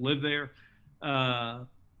residents that live there.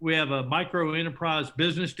 We have a micro enterprise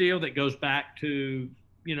business deal that goes back to,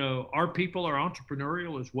 our people are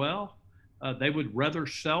entrepreneurial as well. They would rather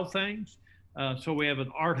sell things. So we have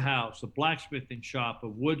an art house, a blacksmithing shop, a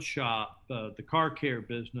wood shop, the car care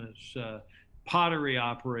business, pottery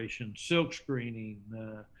operation, silk screening,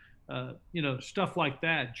 stuff like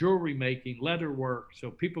that, jewelry making, leather work, so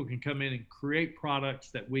people can come in and create products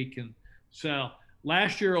that we can sell.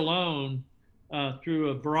 Last year alone, through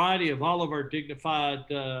a variety of all of our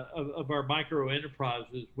dignified, of our micro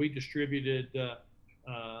enterprises, we distributed,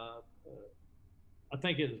 I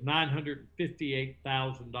think it is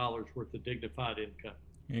 $958,000 worth of dignified income.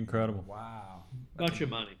 Incredible. Wow. Bunch of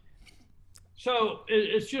money. So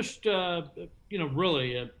it's just,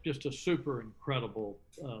 really just a super incredible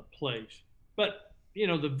place. But,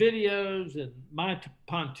 the videos and my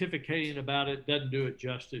pontificating about it doesn't do it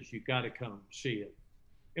justice. You've got to come see it.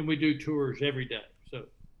 And we do tours every day. So.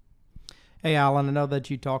 Hey, Alan, I know that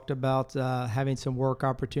you talked about having some work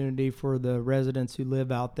opportunity for the residents who live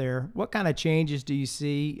out there. What kind of changes do you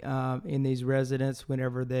see in these residents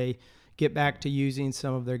whenever they get back to using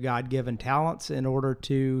some of their God-given talents in order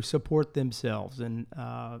to support themselves and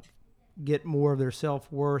get more of their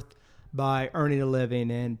self-worth by earning a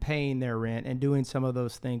living and paying their rent and doing some of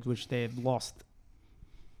those things which they have lost?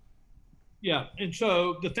 Yeah, and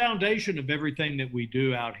so the foundation of everything that we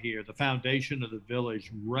do out here, the foundation of the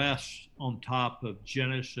village, rests on top of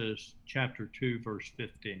Genesis chapter 2, verse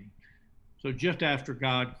 15. So just after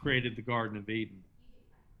God created the Garden of Eden,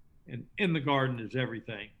 and in the garden is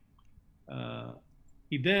everything,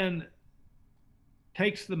 he then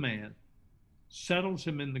takes the man, settles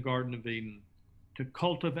him in the Garden of Eden to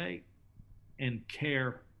cultivate and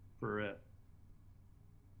care for it.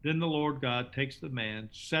 Then the Lord God takes the man,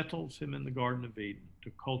 settles him in the Garden of Eden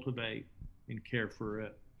to cultivate and care for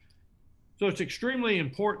it. So it's extremely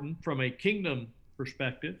important from a kingdom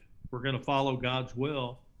perspective. We're going to follow God's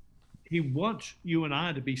will. He wants you and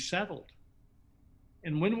I to be settled.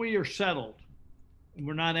 And when we are settled, and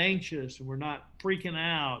we're not anxious, and we're not freaking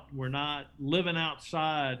out, we're not living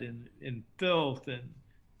outside in filth, and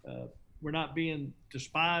we're not being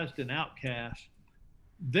despised and outcast,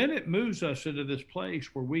 then it moves us into this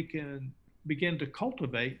place where we can begin to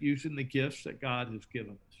cultivate using the gifts that God has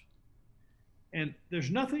given us. And there's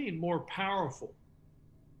nothing more powerful.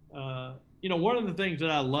 One of the things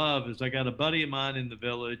that I love is I got a buddy of mine in the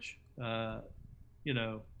village.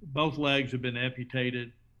 Both legs have been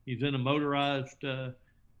amputated. He's in a motorized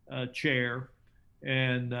chair,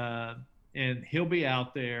 and he'll be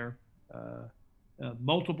out there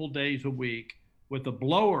multiple days a week with a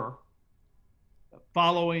blower,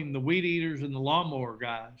 following the weed eaters and the lawnmower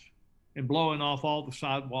guys, and blowing off all the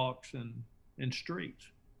sidewalks and streets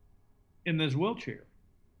in this wheelchair.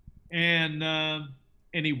 And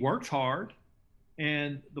he works hard,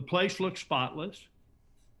 and the place looks spotless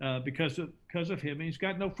because of him. He's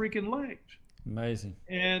got no freaking legs. Amazing.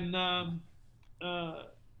 And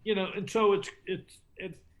and so it's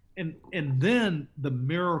and then the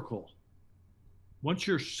miracle. Once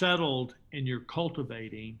you're settled and you're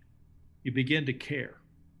cultivating, you begin to care.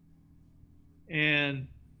 And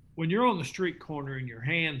when you're on the street corner and your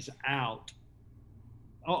hand's out,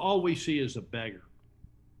 all we see is a beggar,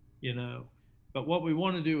 But what we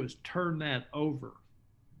want to do is turn that over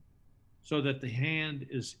so that the hand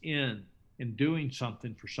is in and doing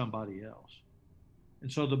something for somebody else.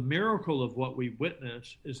 And so the miracle of what we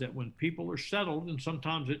witness is that when people are settled, and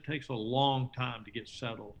sometimes it takes a long time to get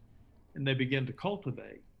settled, and they begin to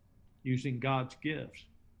cultivate using God's gifts,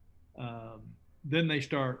 then they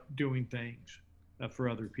start doing things for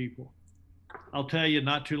other people. I'll tell you,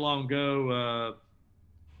 not too long ago,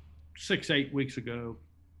 6-8 weeks ago,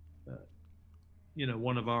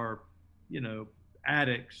 one of our,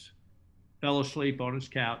 addicts fell asleep on his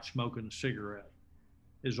couch smoking a cigarette.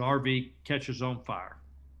 His RV catches on fire.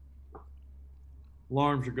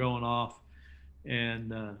 Alarms are going off,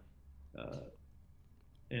 and the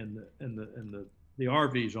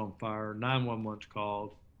RV's on fire. 911's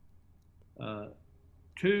called.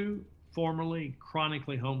 2 formerly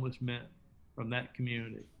chronically homeless men from that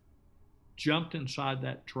community jumped inside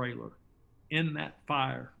that trailer in that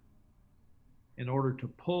fire in order to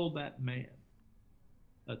pull that man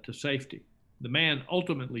to safety. The man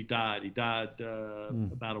ultimately died. He died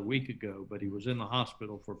about a week ago, but he was in the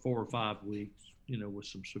hospital for 4 or 5 weeks, with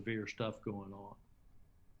some severe stuff going on.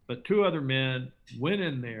 But 2 other men went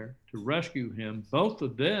in there to rescue him. Both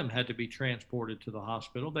of them had to be transported to the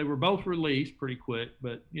hospital. They were both released pretty quick,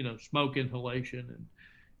 but, smoke inhalation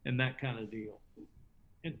and that kind of deal.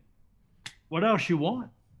 And what else you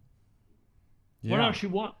want? Yeah. What else you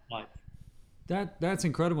want in life? That's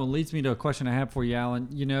incredible. And leads me to a question I have for you, Alan.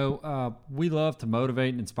 We love to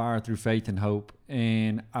motivate and inspire through faith and hope.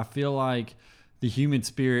 And I feel like the human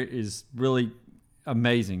spirit is really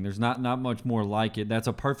amazing. There's not much more like it. That's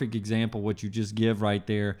a perfect example what you just give right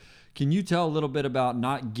there. Can you tell a little bit about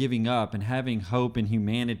not giving up and having hope in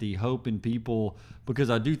humanity, hope in people? Because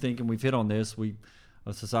I do think, and we've hit on this,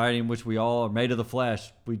 a society in which we all are made of the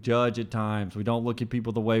flesh. We judge at times. We don't look at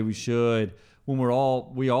people the way we should. When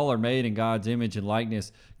we all are made in God's image and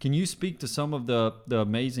likeness. Can you speak to some of the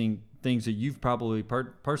amazing things that you've probably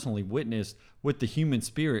personally witnessed with the human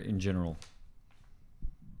spirit in general?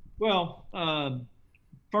 Well,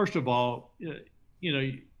 first of all,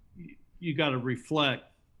 you got to reflect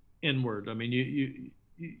inward. I mean,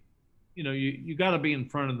 you got to be in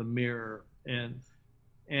front of the mirror,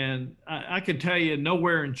 and I can tell you,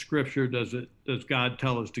 nowhere in Scripture does God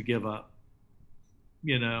tell us to give up.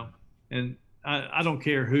 And I don't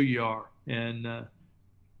care who you are. And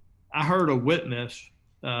I heard a witness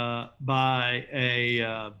by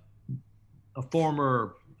a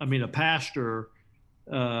pastor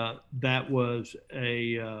that was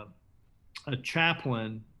a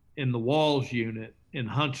chaplain in the Walls unit in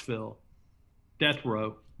Huntsville, death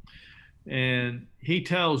row. And he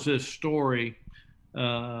tells this story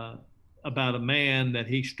about a man that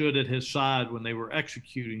he stood at his side when they were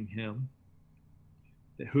executing him,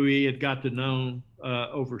 who he had got to know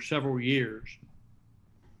over several years,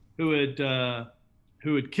 who had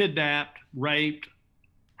kidnapped, raped,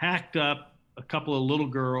 hacked up a couple of little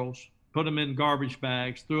girls, put them in garbage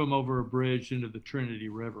bags, threw them over a bridge into the Trinity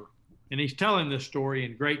River. And he's telling this story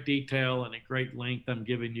in great detail and at great length. I'm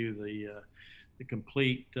giving you the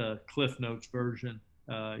complete Cliff Notes version.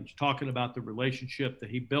 He's talking about the relationship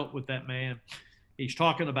that he built with that man. He's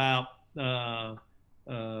talking about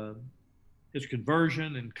his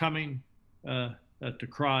conversion and coming to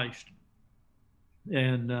Christ.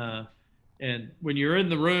 And when you're in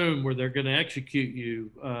the room where they're going to execute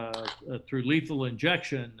you through lethal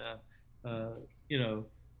injection,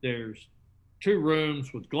 there's 2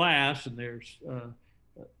 rooms with glass, and there's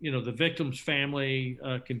the victim's family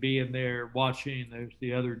can be in there watching. There's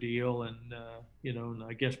the other deal, and and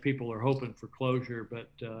I guess people are hoping for closure. But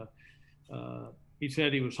he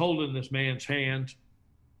said he was holding this man's hands,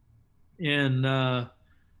 and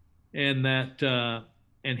and that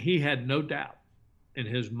and he had no doubt in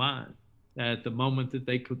his mind that at the moment that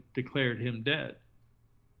they declared him dead,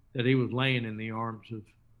 that he was laying in the arms of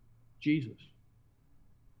Jesus.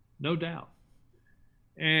 No doubt.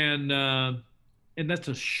 And that's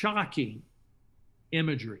a shocking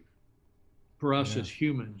imagery for us as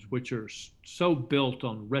humans, which are so built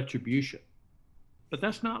on retribution. But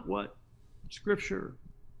that's not what Scripture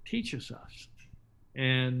teaches us.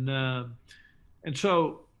 And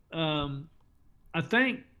so I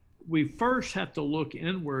think we first have to look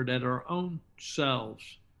inward at our own selves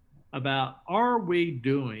about, are we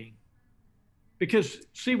doing? Because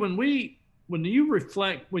see, when you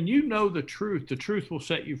reflect, when you know the truth will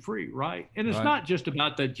set you free, right? And it's not just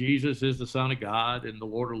about that Jesus is the Son of God and the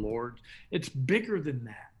Lord of Lords. It's bigger than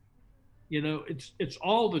that. You know, it's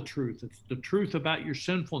all the truth. It's the truth about your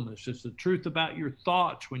sinfulness. It's the truth about your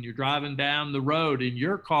thoughts when you're driving down the road in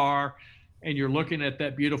your car and you're looking at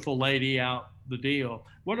that beautiful lady out the deal.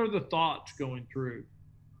 What are the thoughts going through,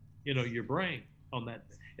 your brain on that?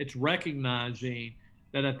 It's recognizing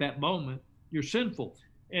that at that moment you're sinful.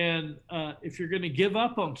 And if you're going to give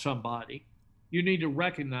up on somebody, you need to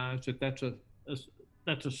recognize that that's a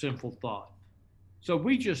sinful thought. So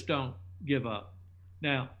we just don't give up.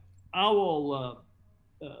 Now, I will,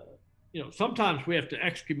 sometimes we have to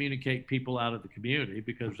excommunicate people out of the community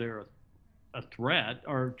because they're a threat,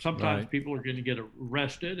 or sometimes people are going to get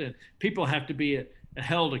arrested, and people have to be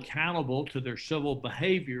held accountable to their civil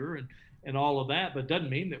behavior and all of that. But it doesn't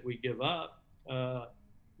mean that we give up,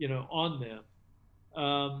 on them.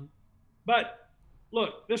 But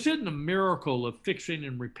look, this isn't a miracle of fixing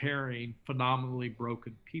and repairing phenomenally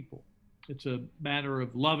broken people. It's a matter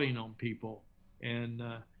of loving on people and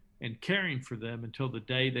caring for them until the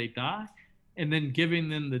day they die, and then giving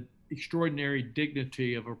them the extraordinary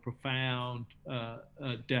dignity of a profound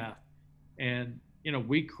death. And,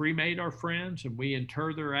 we cremate our friends and we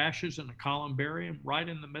inter their ashes in a columbarium right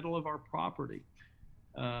in the middle of our property.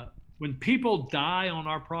 When people die on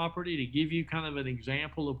our property, to give you kind of an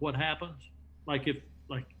example of what happens, like if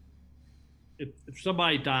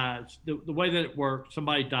somebody dies, the way that it works,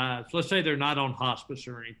 somebody dies, let's say they're not on hospice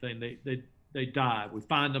or anything, they die. We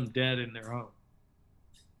find them dead in their home.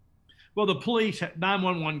 Well, the police,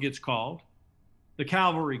 911 gets called. The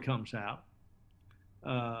cavalry comes out.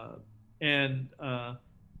 There's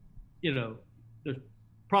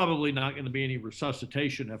probably not going to be any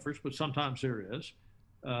resuscitation efforts, but sometimes there is.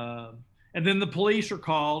 And then the police are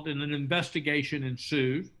called and an investigation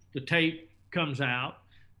ensues. The tape comes out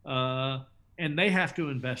and they have to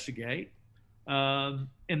investigate. And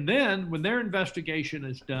then when their investigation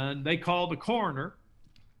is done, they call the coroner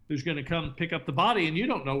who's going to come pick up the body. And you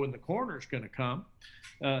don't know when the coroner is going to come.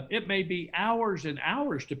 It may be hours and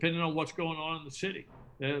hours, depending on what's going on in the city.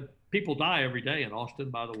 People die every day in Austin,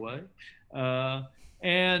 by the way.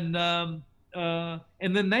 And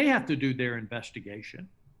then they have to do their investigation.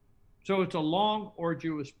 So it's a long,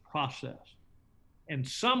 arduous process. And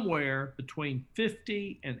somewhere between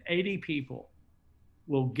 50 and 80 people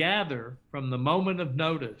will gather from the moment of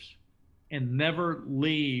notice and never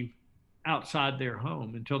leave outside their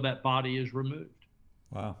home until that body is removed.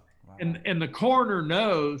 Wow. And the coroner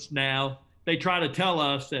knows now. They try to tell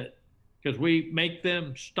us that because we make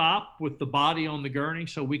them stop with the body on the gurney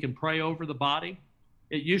so we can pray over the body.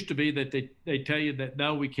 It used to be that they tell you that,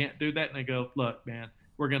 no, we can't do that. And they go, look, man,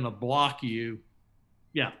 we're going to block you.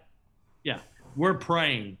 Yeah. We're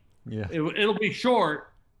praying. Yeah. It'll be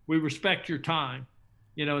short. We respect your time.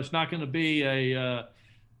 It's not going to be a,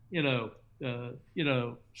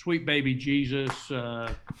 sweet baby Jesus,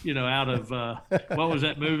 out of, what was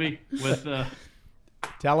that movie with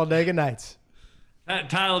Talladega Nights.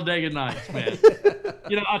 Talladega Nights, man.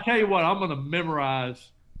 I'll tell you what, I'm going to memorize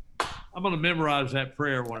that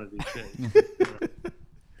prayer one of these days.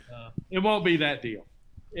 It won't be that deal.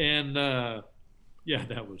 And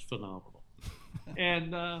that was phenomenal.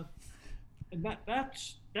 And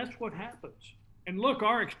that's what happens. And look,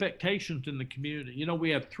 our expectations in the community, we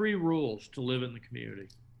have 3 rules to live in the community.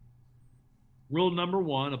 Rule number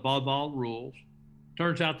 1, above all rules,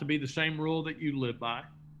 turns out to be the same rule that you live by.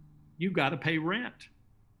 You got to pay rent.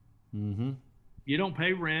 Mm-hmm. You don't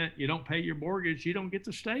pay rent, you don't pay your mortgage, you don't get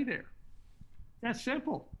to stay there. That's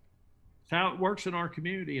simple. It's how it works in our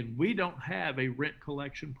community, and we don't have a rent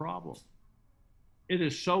collection problem. It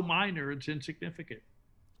is so minor, it's insignificant.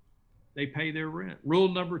 They pay their rent.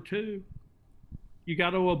 Rule number 2, you got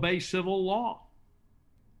to obey civil law.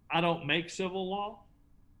 I don't make civil law.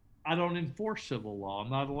 I don't enforce civil law.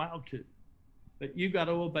 I'm not allowed to. But you got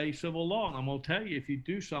to obey civil law. And I'm going to tell you, if you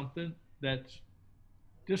do something that's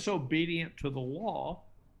disobedient to the law,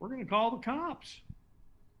 we're going to call the cops.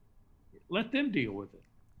 let them deal with it.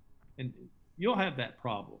 And you'll have that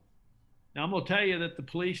problem. Now, I'm going to tell you that the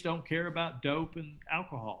police don't care about dope and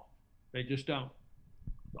alcohol. They just don't.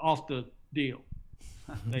 Off the deal.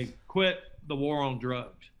 They quit the war on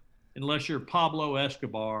drugs. Unless you're Pablo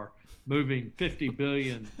Escobar moving 50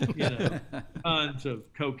 billion, tons of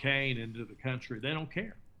cocaine into the country. They don't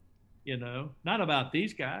care, not about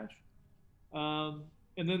these guys. And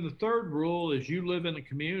then the third rule is you live in a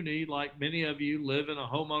community, like many of you live in a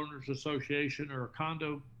homeowners association or a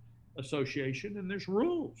condo association, and there's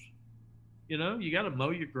rules. You got to mow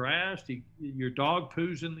your grass. Your dog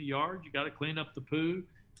poos in the yard. You got to clean up the poo.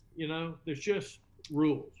 There's just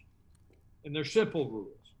rules, and they're simple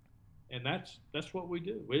rules. And that's what we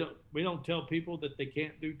do. We don't tell people that they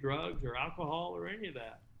can't do drugs or alcohol or any of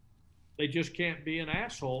that. They just can't be an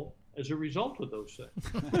asshole as a result of those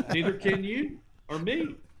things. Neither can you or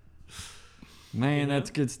me. Man, that's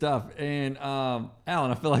good stuff. And Alan,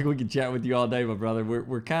 I feel like we could chat with you all day, my brother.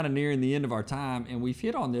 We're kind of nearing the end of our time, and we've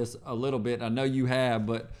hit on this a little bit. I know you have,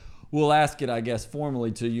 but we'll ask it, I guess,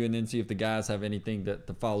 formally to you, and then see if the guys have anything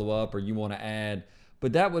to follow up or you want to add.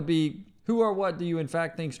 But that would be, who or what do you in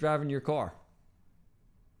fact think's driving your car?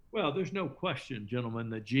 Well, there's no question, gentlemen,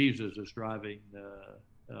 that Jesus is driving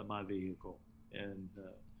my vehicle, and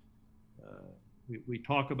we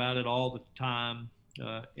talk about it all the time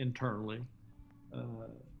internally.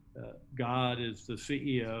 God is the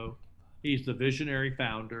CEO. He's the visionary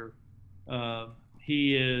founder.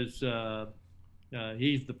 He's the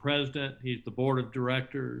president. He's the board of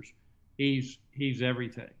directors. He's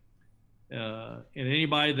everything. And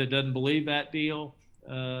anybody that doesn't believe that deal,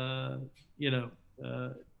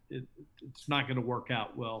 it's not going to work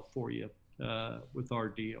out well for you with our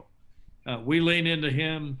deal. We lean into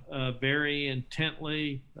him very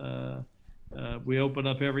intently. We open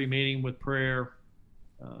up every meeting with prayer,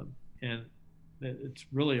 and it's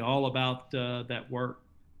really all about that work.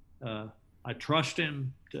 I trust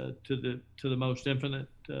him to the most infinite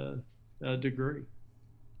degree.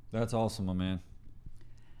 That's awesome, my man.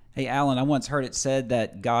 Hey, Alan, I once heard it said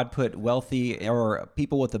that God put wealthy or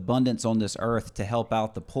people with abundance on this earth to help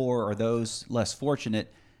out the poor or those less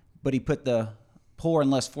fortunate, but he put the poor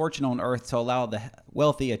and less fortunate on earth to allow the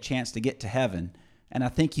wealthy a chance to get to heaven. And I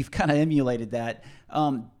think you've kind of emulated that.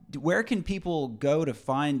 Where can people go to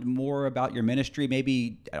find more about your ministry?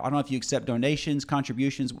 Maybe, I don't know if you accept donations,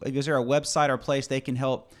 contributions. Is there a website or place they can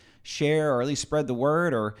help share or at least spread the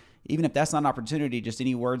word? Or even if that's not an opportunity, just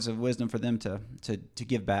any words of wisdom for them to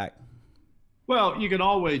give back? Well, you can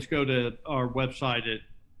always go to our website at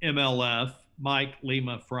MLF, Mike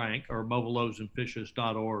Lima Frank, or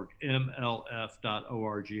mobileoarsandfishes.org,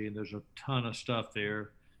 MLF.org, and there's a ton of stuff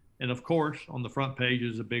there. And of course, on the front page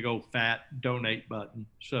is a big old fat donate button.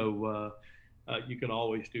 So you can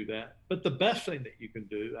always do that. But the best thing that you can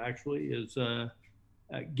do actually is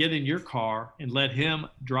get in your car and let him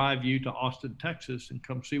drive you to Austin, Texas, and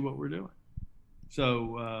come see what we're doing.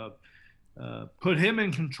 So put him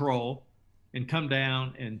in control and come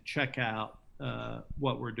down and check out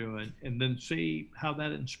what we're doing, and then see how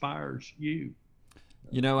that inspires you.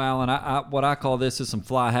 Alan, what I call this is some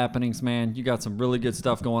fly happenings, man. You got some really good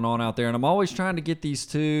stuff going on out there, and I'm always trying to get these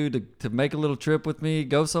two to make a little trip with me,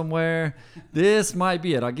 go somewhere. This might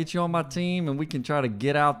be it. I'll get you on my team, and we can try to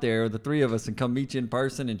get out there, the three of us, and come meet you in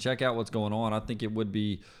person and check out what's going on. I think it would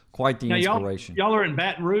be quite the inspiration. Y'all are in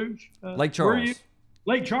Baton Rouge? Lake Charles. Where are you?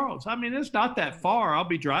 Lake Charles. I mean, it's not that far. I'll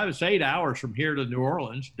be driving. It's 8 hours from here to New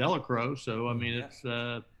Orleans, Delacroix. So, I mean, it's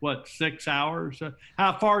 6 hours?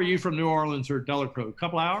 How far are you from New Orleans or Delacroix? A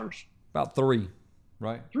couple hours? About 3,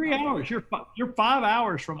 right? 3 hours. You're 5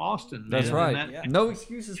 hours from Austin, man. That's right. No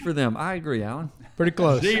excuses for them. I agree, Alan. Pretty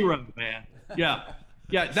close. 0, man. Yeah.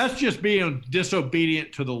 Yeah, that's just being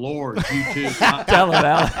disobedient to the Lord, you two. Tell him,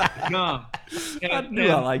 Alan. Come. I knew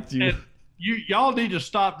I liked you. Y'all need to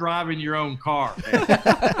stop driving your own car.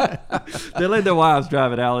 They let their wives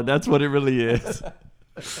drive it, Alan. That's what it really is.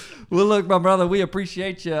 Well, look, my brother, we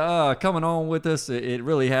appreciate you coming on with us. It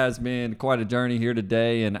really has been quite a journey here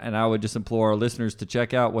today, and I would just implore our listeners to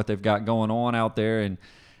check out what they've got going on out there,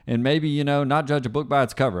 and maybe, not judge a book by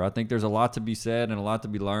its cover. I think there's a lot to be said and a lot to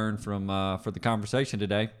be learned from for the conversation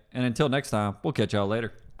today. And until next time, we'll catch y'all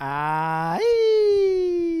later.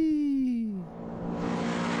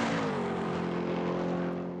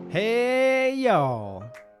 Hey, y'all.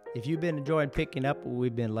 If you've been enjoying picking up what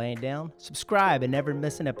we've been laying down, subscribe and never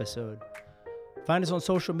miss an episode. Find us on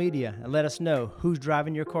social media and let us know who's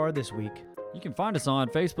driving your car this week. You can find us on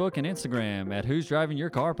Facebook and Instagram at Who's Driving Your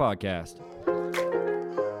Car Podcast.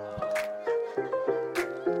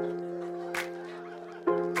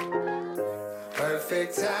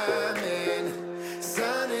 Perfect timing,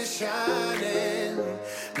 sun is shining.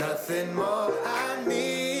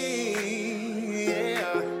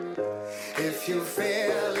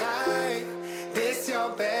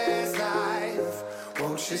 your best life.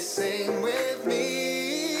 Won't you sing with me?